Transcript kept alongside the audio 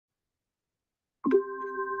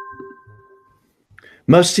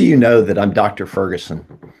Most of you know that I'm Dr. Ferguson,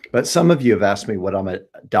 but some of you have asked me what I'm a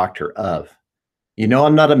doctor of. You know,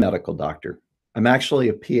 I'm not a medical doctor. I'm actually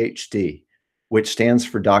a PhD, which stands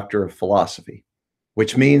for Doctor of Philosophy,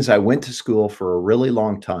 which means I went to school for a really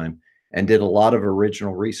long time and did a lot of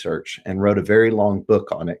original research and wrote a very long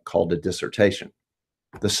book on it called a dissertation.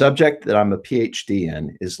 The subject that I'm a PhD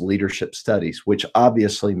in is leadership studies, which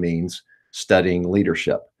obviously means studying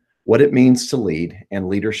leadership, what it means to lead and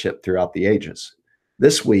leadership throughout the ages.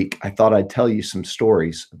 This week, I thought I'd tell you some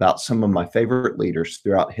stories about some of my favorite leaders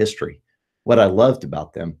throughout history, what I loved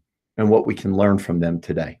about them, and what we can learn from them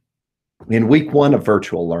today. In week one of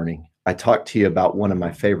virtual learning, I talked to you about one of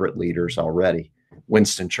my favorite leaders already,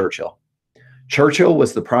 Winston Churchill. Churchill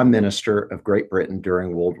was the Prime Minister of Great Britain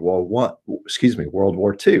during World War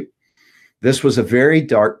II. This was a very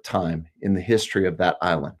dark time in the history of that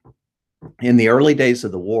island. In the early days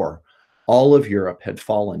of the war, all of Europe had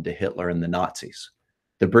fallen to Hitler and the Nazis.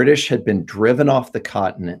 The British had been driven off the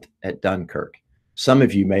continent at Dunkirk. Some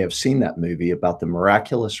of you may have seen that movie about the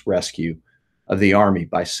miraculous rescue of the army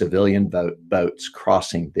by civilian boats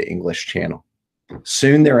crossing the English Channel.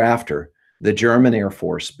 Soon thereafter, the German Air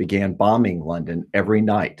Force began bombing London every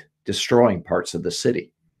night, destroying parts of the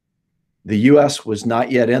city. The US was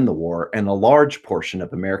not yet in the war, and a large portion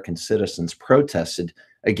of American citizens protested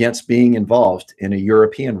against being involved in a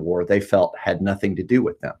European war they felt had nothing to do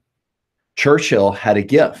with them. Churchill had a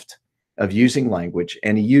gift of using language,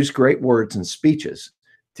 and he used great words and speeches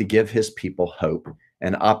to give his people hope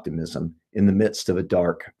and optimism in the midst of a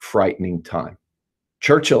dark, frightening time.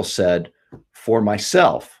 Churchill said, "For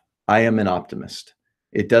myself, I am an optimist.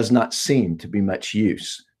 It does not seem to be much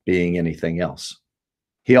use being anything else."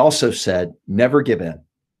 He also said, "Never give in,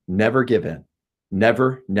 never give in,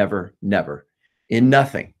 never, never, never. In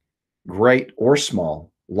nothing, great or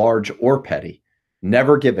small, large or petty,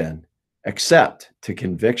 never give in, except to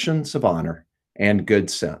convictions of honor and good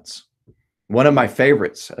sense." One of my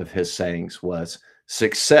favorites of his sayings was,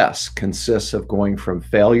 "Success consists of going from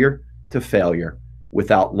failure to failure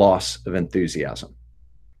without loss of enthusiasm."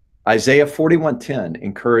 Isaiah 41:10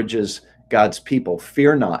 encourages God's people,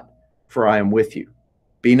 "Fear not, for I am with you.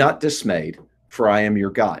 Be not dismayed, for I am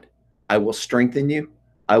your God. I will strengthen you.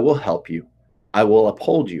 I will help you. I will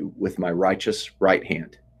uphold you with my righteous right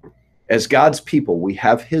hand." As God's people, we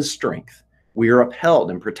have his strength. We are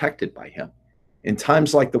upheld and protected by him. In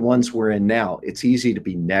times like the ones we're in now, it's easy to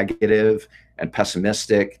be negative and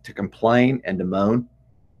pessimistic, to complain and to moan.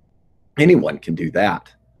 Anyone can do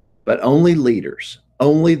that, but only leaders,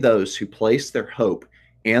 only those who place their hope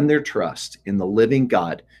and their trust in the living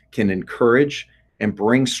God can encourage and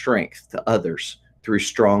bring strength to others through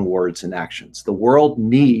strong words and actions. The world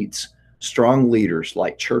needs strong leaders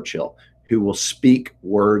like Churchill who will speak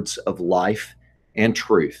words of life and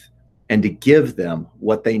truth, and to give them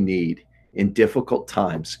what they need in difficult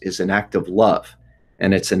times is an act of love,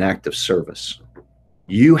 and it's an act of service.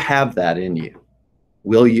 You have that in you.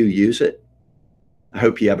 Will you use it? I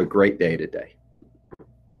hope you have a great day today.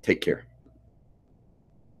 Take care.